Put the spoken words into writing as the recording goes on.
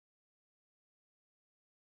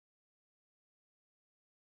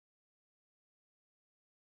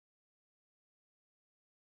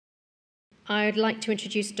I'd like to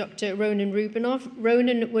introduce Dr. Ronenn Roubenoff.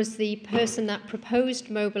 Ronenn was the person that proposed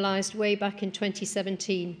Mobilise-D way back in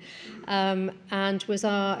 2017 and was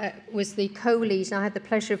the co-lead. And I had the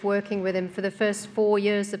pleasure of working with him for the first 4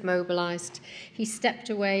 years of Mobilise-D. He stepped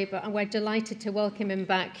away, but we're delighted to welcome him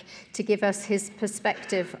back to give us his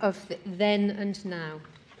perspective of then and now.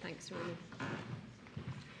 Thanks, Ronenn.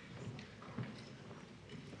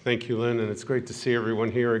 Thank you, Lynn, and it's great to see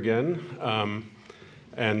everyone here again.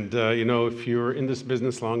 You know, if you're in this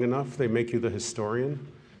business long enough, they make you the historian,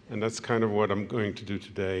 and that's kind of what I'm going to do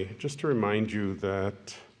today, just to remind you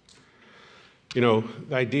that, you know,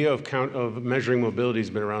 the idea of measuring mobility has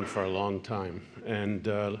been around for a long time. And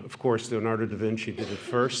of course, Leonardo da Vinci did it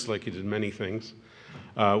first, like he did many things,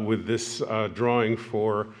 with this drawing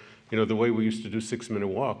for, you know, the way we used to do 6-minute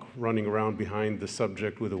walk, running around behind the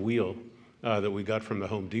subject with a wheel that we got from the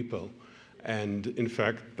Home Depot. And in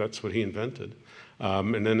fact, that's what he invented.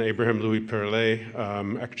 And then Abraham Louis Perlet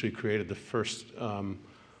actually created the first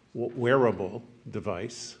wearable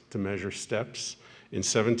device to measure steps in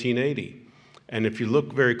 1780. And if you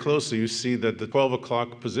look very closely, you see that the 12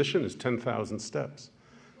 o'clock position is 10,000 steps,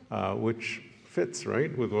 which fits,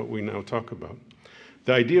 right, with what we now talk about.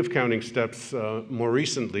 The idea of counting steps more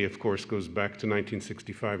recently, of course, goes back to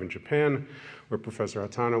 1965 in Japan, where Professor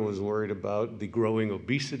Hatano was worried about the growing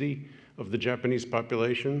obesity of the Japanese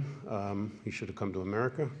population. He should have come to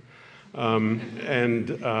America. And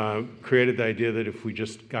created the idea that if we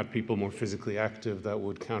just got people more physically active, that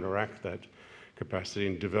would counteract that capacity,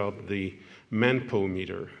 and developed the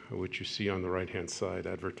Manpo-meter, which you see on the right-hand side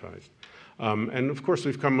advertised. And of course,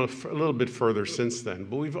 we've come a little bit further since then,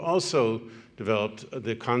 but we've also developed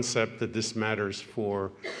the concept that this matters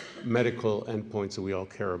for medical endpoints that we all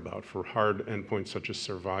care about, for hard endpoints such as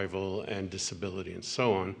survival and disability and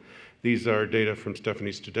so on. These are data from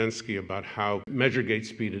Stephanie Studensky about how measured gait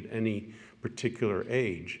speed at any particular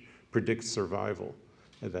age predicts survival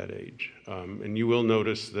at that age. And you will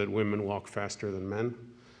notice that women walk faster than men,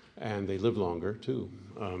 and they live longer too.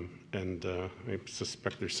 I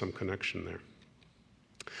suspect there's some connection there.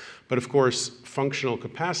 But of course, functional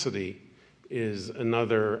capacity is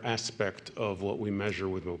another aspect of what we measure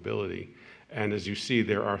with mobility. And as you see,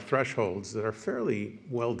 there are thresholds that are fairly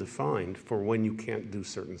well defined for when you can't do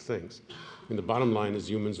certain things. And the bottom line is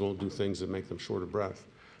humans won't do things that make them short of breath,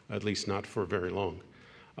 at least not for very long.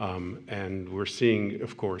 And we're seeing,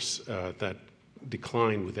 of course, that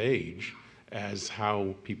decline with age as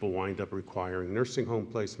how people wind up requiring nursing home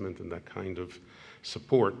placement and that kind of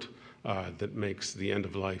support that makes the end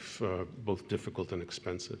of life both difficult and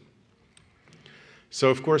expensive. So,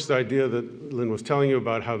 of course, the idea that Lynn was telling you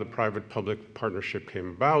about how the private-public partnership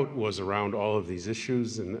came about was around all of these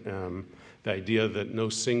issues, and the idea that no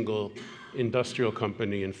single industrial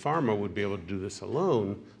company in pharma would be able to do this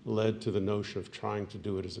alone led to the notion of trying to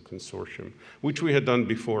do it as a consortium, which we had done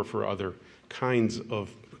before for other kinds of,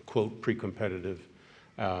 quote, pre-competitive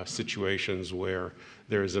situations where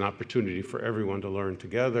there is an opportunity for everyone to learn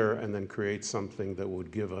together and then create something that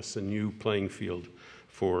would give us a new playing field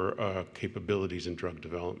for capabilities in drug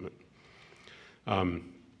development. And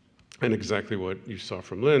exactly what you saw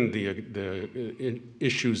from Lynn, the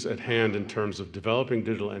issues at hand in terms of developing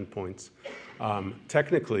digital endpoints.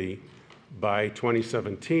 Technically, by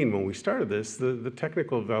 2017, when we started this, the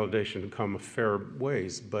technical validation had come a fair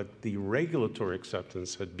ways, but the regulatory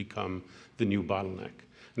acceptance had become the new bottleneck.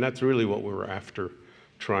 And that's really what we were after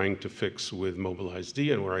trying to fix with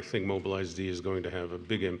Mobilise-D, and where I think Mobilise-D is going to have a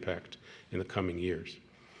big impact in the coming years.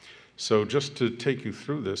 So just to take you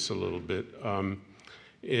through this a little bit,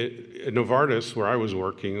 at Novartis, where I was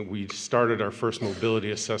working, we started our first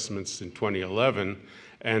mobility assessments in 2011,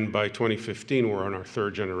 and by 2015, we're on our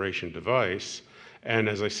 3rd generation device. And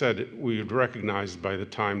as I said, we had recognized by the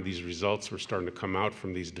time these results were starting to come out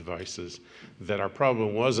from these devices that our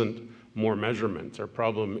problem wasn't more measurements. Our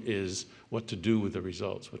problem is what to do with the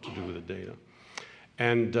results, what to do with the data.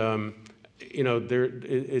 And you know,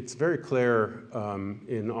 it's very clear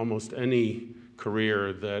in almost any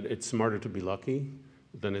career that it's smarter to be lucky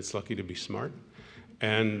than it's lucky to be smart.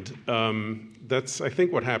 And that's, I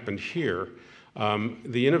think, what happened here.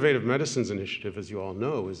 The Innovative Medicines Initiative, as you all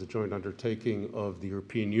know, is a joint undertaking of the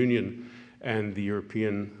European Union and the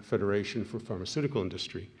European Federation for Pharmaceutical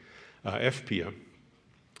Industry, FPIA.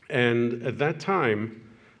 And at that time,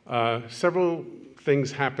 several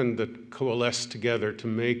things happened that coalesced together to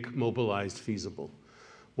make Mobilise-D feasible.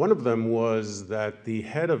 One of them was that the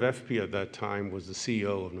head of FPIA at that time was the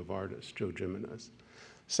CEO of Novartis, Joe Jimenez.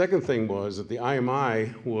 Second thing was that the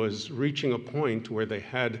IMI was reaching a point where they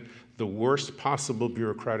had the worst possible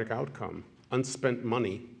bureaucratic outcome, unspent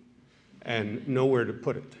money, and nowhere to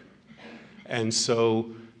put it. And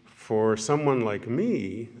so for someone like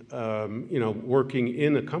me, you know, working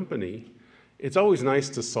in a company, it's always nice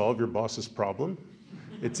to solve your boss's problem.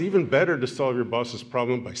 It's even better to solve your boss's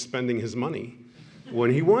problem by spending his money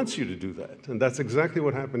when he wants you to do that. And that's exactly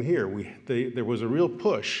what happened here. There was a real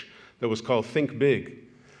push that was called Think Big,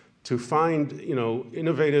 to find, you know,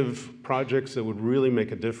 innovative projects that would really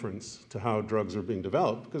make a difference to how drugs are being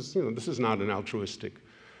developed, because, you know, this is not an altruistic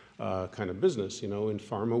kind of business. You know, in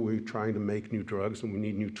pharma, we're trying to make new drugs and we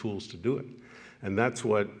need new tools to do it. And that's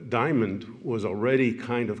what Diamond was already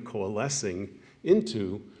kind of coalescing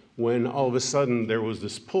into when all of a sudden there was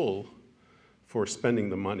this pull for spending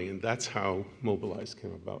the money, and that's how Mobilise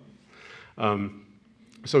came about.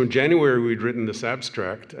 So in January, we'd written this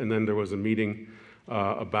abstract, and then there was a meeting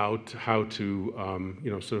about how to,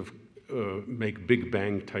 you know, sort of make big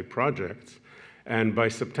bang type projects. And by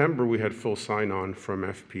September, we had full sign-on from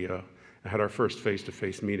FPA. I had our first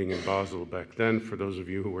face-to-face meeting in Basel back then, for those of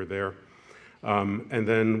you who were there. And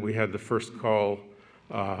then we had the first call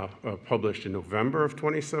published in November of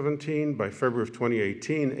 2017. By February of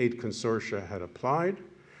 2018, 8 consortia had applied.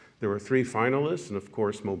 There were 3 finalists, and of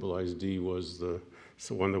course, Mobilise-D was the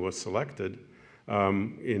one that was selected.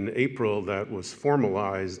 In April, that was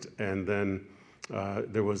formalized, and then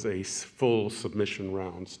there was a full submission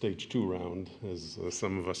round, stage 2 round, as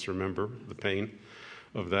some of us remember the pain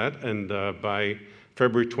of that. And by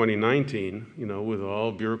February 2019, you know, with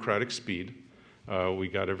all bureaucratic speed, we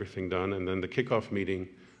got everything done. And then the kickoff meeting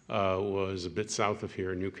was a bit south of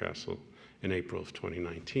here in Newcastle in April of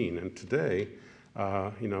 2019. And today,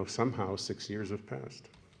 you know, somehow 6 years have passed.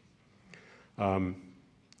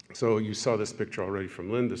 So you saw this picture already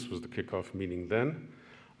from Lynn. This was the kickoff meeting then.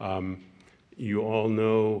 You all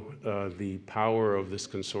know the power of this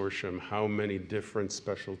consortium, how many different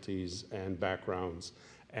specialties and backgrounds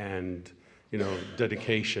and, you know,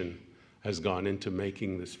 dedication has gone into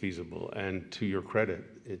making this feasible. And to your credit,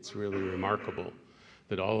 it's really remarkable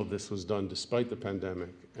that all of this was done despite the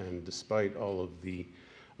pandemic and despite all of the,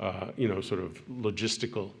 you know, sort of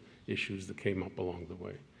logistical issues that came up along the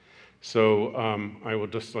way. So I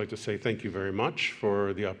would just like to say thank you very much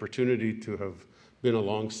for the opportunity to have been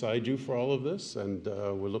alongside you for all of this, and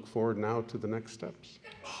we look forward now to the next steps.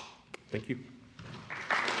 Thank you.